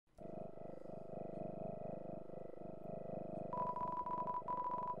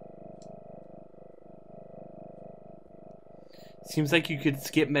Seems like you could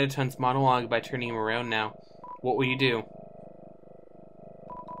skip Metaton's monologue by turning him around now. What will you do?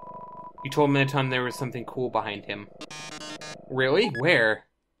 You told Metaton there was something cool behind him. Really? Where?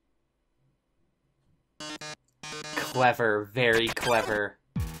 Clever. Very clever.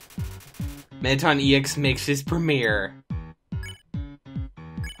 Metaton EX makes his premiere.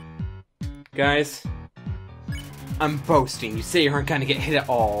 Guys, I'm boasting. You say you aren't gonna get hit at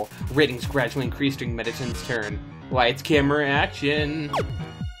all. Ratings gradually increase during Metaton's turn. Lights, camera, action!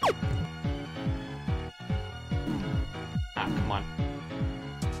 Ah, come on.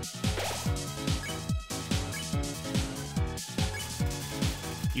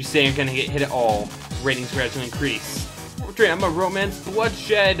 You say you're gonna get hit at all. Ratings gradually increase. Drama, romance,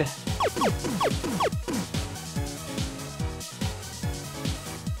 bloodshed!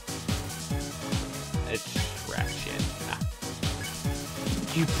 Attraction. Ah.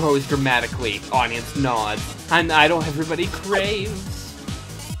 You pose dramatically. Audience nods. I'm the idol everybody craves.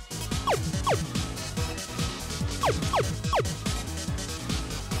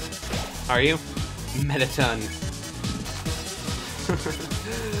 Are you? Metaton.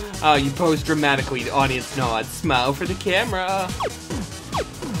 Oh, you pose dramatically. The audience nods. Smile for the camera.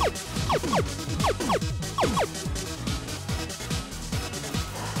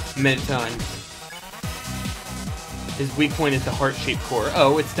 Metaton. His weak point is the heart-shaped core.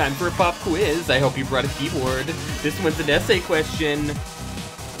 Oh, it's time for a pop quiz. I hope you brought a keyboard. This one's an essay question.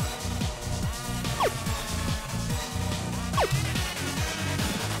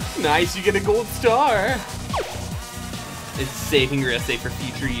 Nice, you get a gold star. It's saving your essay for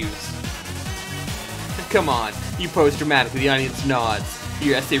future use. Come on, you pose dramatically. The audience nods.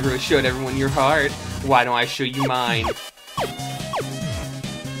 Your essay really showed everyone your heart. Why don't I show you mine?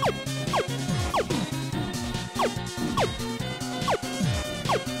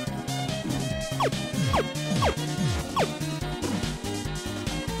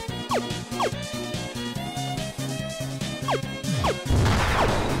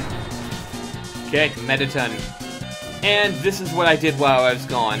 Okay, Metaton. And this is what I did while I was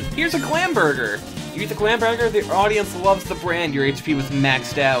gone. Here's a clam burger! You eat the clam burger, the audience loves the brand, your HP was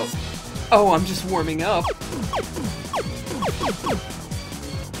maxed out. Oh, I'm just warming up.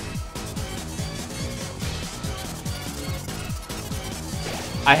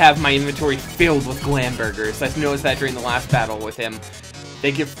 I have my inventory filled with glam burgers. I've noticed that during the last battle with him.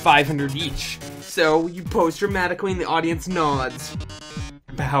 They give 500 each. So, you pose dramatically and the audience nods.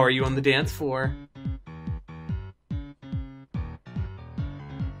 But how are you on the dance floor?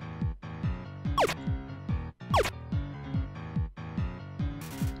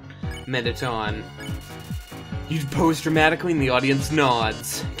 Metaton. You pose dramatically and the audience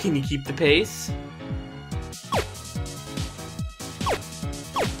nods. Can you keep the pace?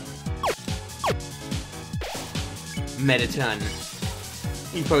 Metaton.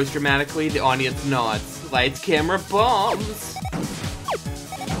 You pose dramatically, the audience nods. Lights, camera, bombs!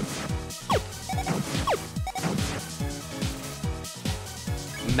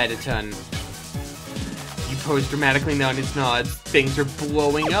 Metaton. You pose dramatically and the audience nods. Things are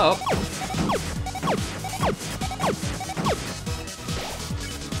blowing up.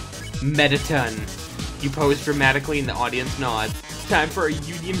 Metaton. You pose dramatically and the audience nods. Time for a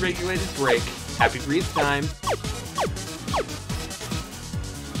union-regulated break. Happy breathe time.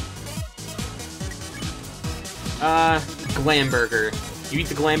 Glamburger. You eat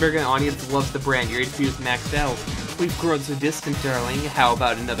the Glamburger and the audience loves the brand. Your HP is maxed out. We've grown so distant, darling. How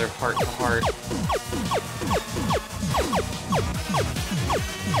about another heart-to-heart?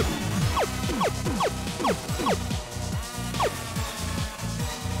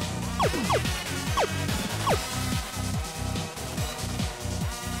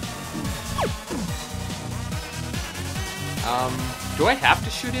 Do I have to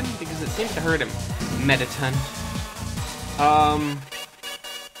shoot him? Because it seems to hurt him. Metaton.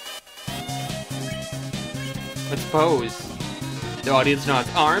 Let's pose. The audience nods.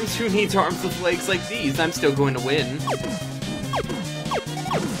 Arms? Who needs arms with legs like these? I'm still going to win.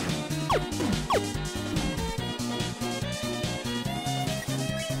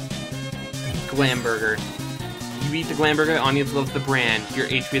 Glamburger. You eat the Glamburger, the audience loves the brand. Your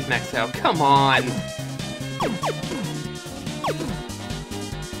HP is maxed out. Come on!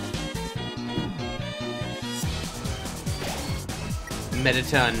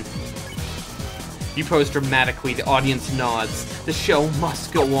 Metaton. You pose dramatically, the audience nods. The show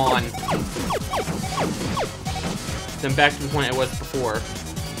must go on. So I'm back to the point I was before.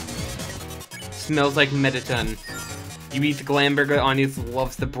 Smells like Metaton. You eat the Glamburger, the audience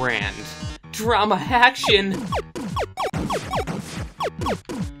loves the brand. Drama action!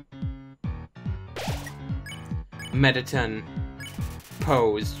 Metaton.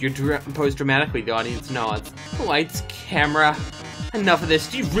 Pose. Pose dramatically, the audience nods. Lights, camera. Enough of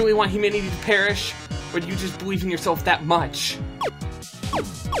this. Do you really want humanity to perish? Or do you just believe in yourself that much?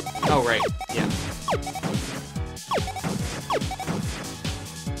 Oh, right. Yeah.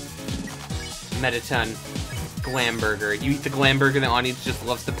 Metaton. Glamburger. You eat the Glamburger, the audience just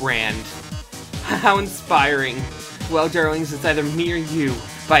loves the brand. How inspiring. Well, darlings, it's either me or you,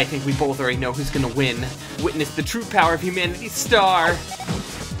 but I think we both already know who's gonna win. Witness the true power of humanity's star.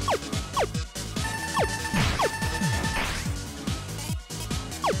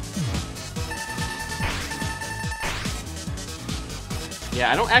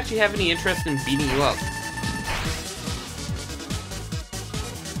 Yeah, I don't actually have any interest in beating you up.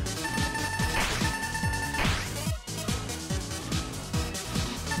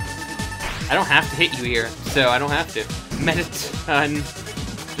 I don't have to hit you here, so I don't have to. Metaton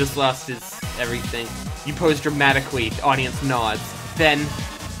just lost his everything. You pose dramatically, the audience nods. Then,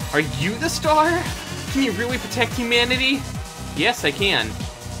 are you the star? Can you really protect humanity? Yes, I can.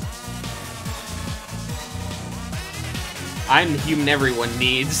 I'm the human everyone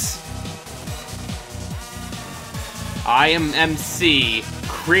needs. I am MC,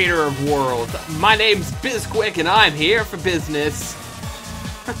 creator of worlds. My name's Bizquick and I'm here for business.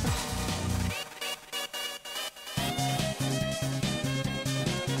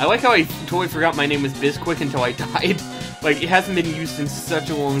 I like how I totally forgot my name was Bizquick until I died. Like, it hasn't been used in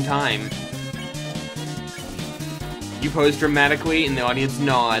such a long time. You pose dramatically and the audience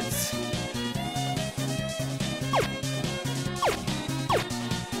nods.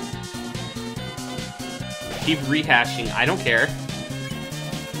 Keep rehashing, I don't care.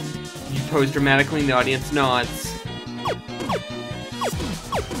 You pose dramatically and the audience nods.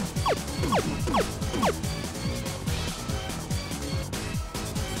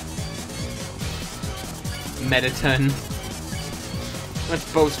 Metaton.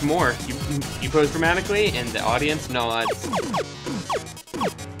 Let's boast more. You pose dramatically, and the audience nods.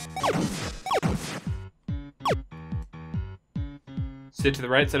 Sit to the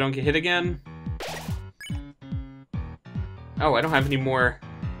right so I don't get hit again. Oh, I don't have any more.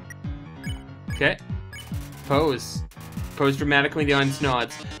 Okay. Pose. Pose dramatically, the audience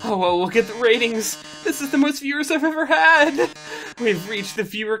nods. Oh, well, look at the ratings! This is the most viewers I've ever had! We've reached the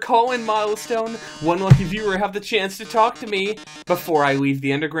viewer call-in milestone. One lucky viewer have the chance to talk to me before I leave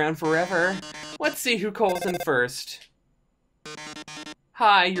the underground forever. Let's see who calls in first.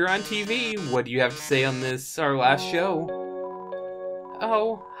 Hi, you're on TV. What do you have to say on this, our last show?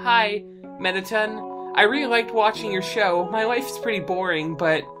 Oh, hi, Metaton. I really liked watching your show. My life's pretty boring,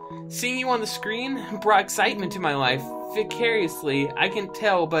 but seeing you on the screen brought excitement to my life. Vicariously, I can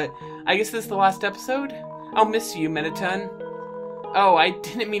tell, but I guess this is the last episode? I'll miss you, Metaton. Oh, I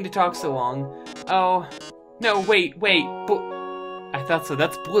didn't mean to talk so long. Oh, no, wait. I thought so,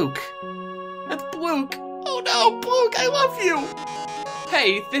 that's Blook. That's Blook! Oh no, Blook, I love you!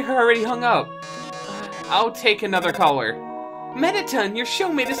 Hey, they're already hung up. I'll take another caller. Metaton, your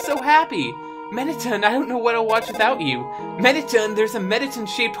show made us so happy! Metaton, I don't know what I'll watch without you. Metaton, there's a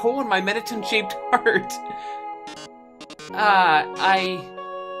Metaton-shaped hole in my Metaton-shaped heart. I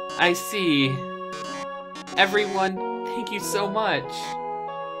see. Everyone, thank you so much.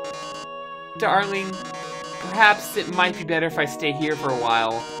 Darling, perhaps it might be better if I stay here for a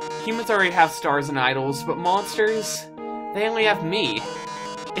while. Humans already have stars and idols, but monsters, they only have me.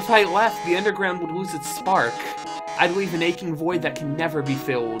 If I left, the underground would lose its spark. I'd leave an aching void that can never be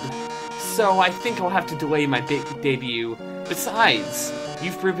filled. So I think I'll have to delay my debut. Besides,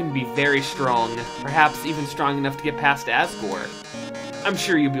 you've proven to be very strong, perhaps even strong enough to get past Asgore. I'm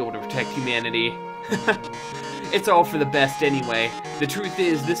sure you'll be able to protect humanity. It's all for the best anyway. The truth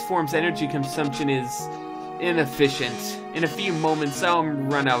is, this form's energy consumption is inefficient. In a few moments, I'll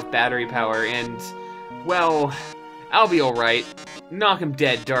run out of battery power and, well, I'll be alright. Knock 'em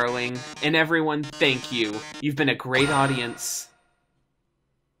dead, darling. And everyone, thank you. You've been a great audience.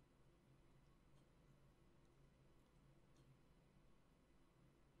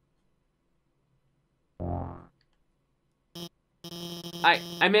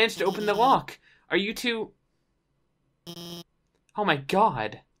 I managed to open the lock. Are you two... Oh my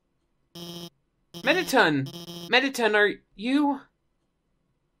god. Metaton! Metaton, are you...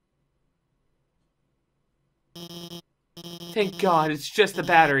 Thank god, it's just the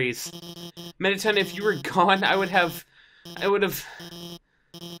batteries. Metaton, if you were gone, I would have...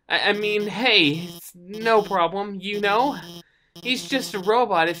 I mean, hey, it's no problem, you know? He's just a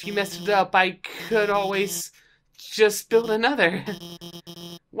robot. If you messed it up, I could always just build another.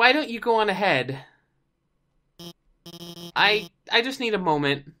 Why don't you go on ahead? I just need a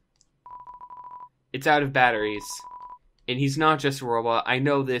moment. It's out of batteries. And he's not just a robot. I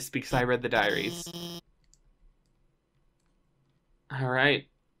know this because I read the diaries. Alright,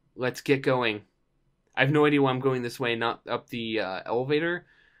 let's get going. I have no idea why I'm going this way, not up the elevator,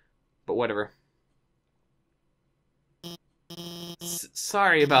 but whatever.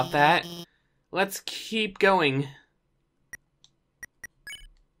 Sorry about that. Let's keep going.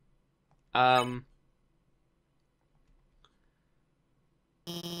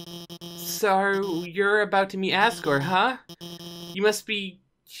 So you're about to meet Asgore, huh? You must be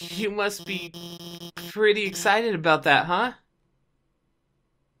pretty excited about that, huh?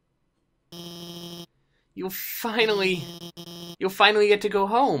 You'll finally get to go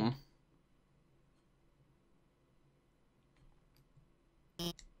home.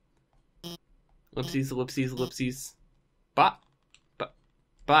 Ellipses, ellipses, ellipses. But.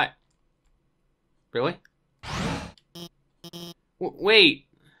 Really? Wait.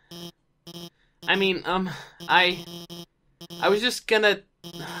 I mean, I was just gonna,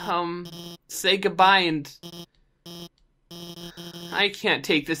 say goodbye and I can't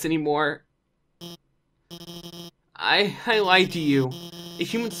take this anymore. I lied to you. A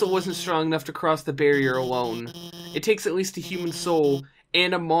human soul isn't strong enough to cross the barrier alone. It takes at least a human soul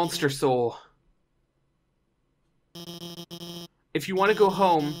and a monster soul. If you want to go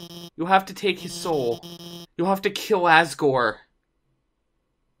home, you'll have to take his soul. You'll have to kill Asgore.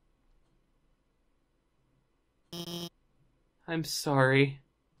 I'm sorry.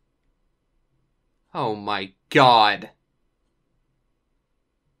 Oh my god.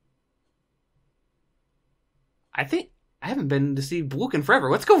 I think I haven't been to see Bluk in forever.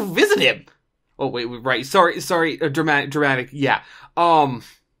 Let's go visit him. Oh wait, right. Sorry. Dramatic. Yeah. Hell,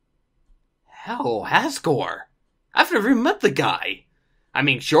 Asgore. I've never met the guy. I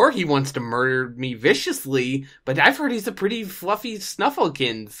mean, sure, he wants to murder me viciously, but I've heard he's a pretty fluffy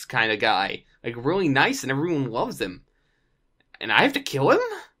Snufflekins kind of guy. Like, really nice, and everyone loves him. And I have to kill him?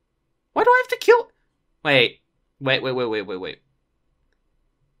 Why do I have to kill... Wait.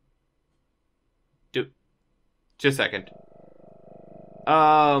 Dude. Just a second.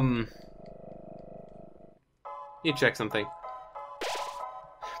 Need to check something.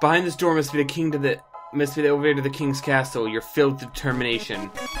 Behind this door must be the elevator to the king's castle. You're filled with determination.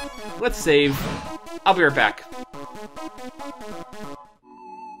 Let's save. I'll be right back.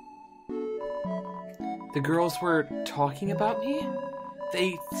 The girls were talking about me?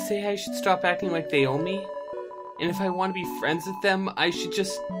 They say I should stop acting like they own me? And if I want to be friends with them, I should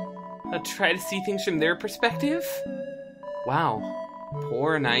just try to see things from their perspective? Wow.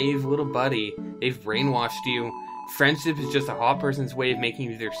 Poor, naive little buddy. They've brainwashed you. Friendship is just a hot person's way of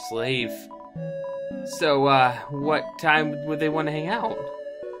making you their slave. So, what time would they want to hang out?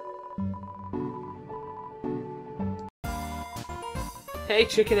 Hey,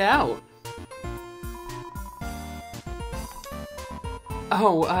 check it out.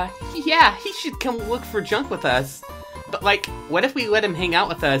 Oh, yeah, he should come look for junk with us. But, like, what if we let him hang out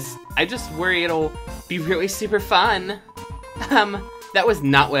with us? I just worry it'll be really super fun. That was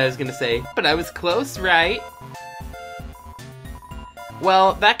not what I was gonna say, but I was close, right?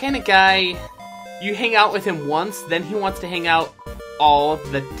 Well, that kind of guy, you hang out with him once, then he wants to hang out all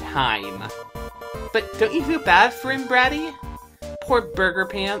the time. But don't you feel bad for him, Bratty? Poor Burger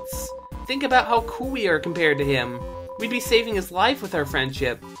Pants. Think about how cool we are compared to him. We'd be saving his life with our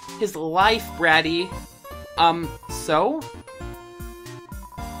friendship. His life, Bratty. So?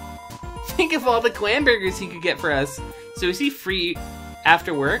 Think of all the clan burgers he could get for us. So is he free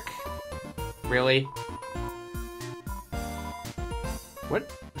after work? Really? What?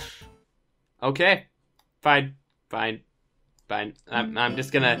 Okay. Fine. I'm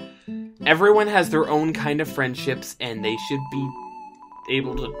just gonna... Everyone has their own kind of friendships, and they should be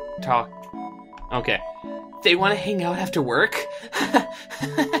able to talk. Okay. They want to hang out after work?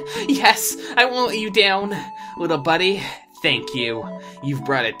 Yes, I won't let you down, little buddy. Thank you. You've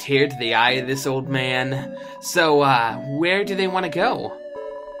brought a tear to the eye of this old man. So, where do they want to go?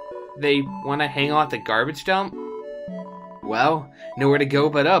 They want to hang out at the garbage dump? Well, nowhere to go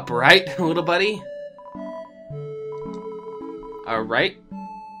but up, right, little buddy? Alright.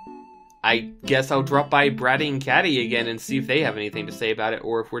 I guess I'll drop by Bratty and Catty again and see if they have anything to say about it,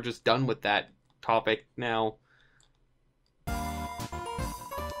 or if we're just done with that topic now.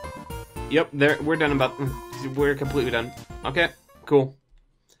 Yep, we're done about... We're completely done. Okay, cool.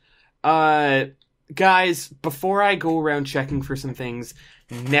 Guys, before I go around checking for some things,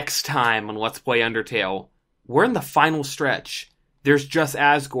 next time on Let's Play Undertale, we're in the final stretch. There's just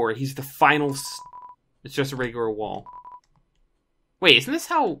Asgore. He's the final... It's just a regular wall. Wait, isn't this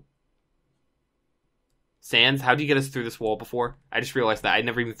how... Sans, how do you get us through this wall before? I just realized that. I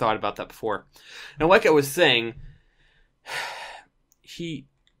never even thought about that before. Now, like I was saying,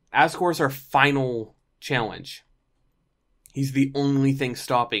 Asgore's our final challenge. He's the only thing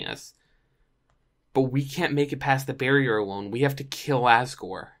stopping us. But we can't make it past the barrier alone. We have to kill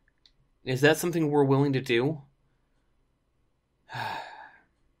Asgore. Is that something we're willing to do?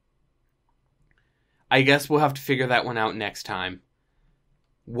 I guess we'll have to figure that one out next time.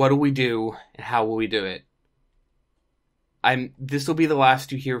 What do we do, and how will we do it? This will be the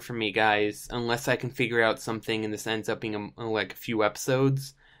last you hear from me, guys, unless I can figure out something and this ends up being like a few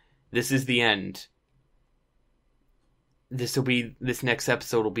episodes. This is the end. This next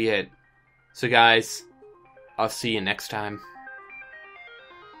episode will be it. So guys, I'll see you next time.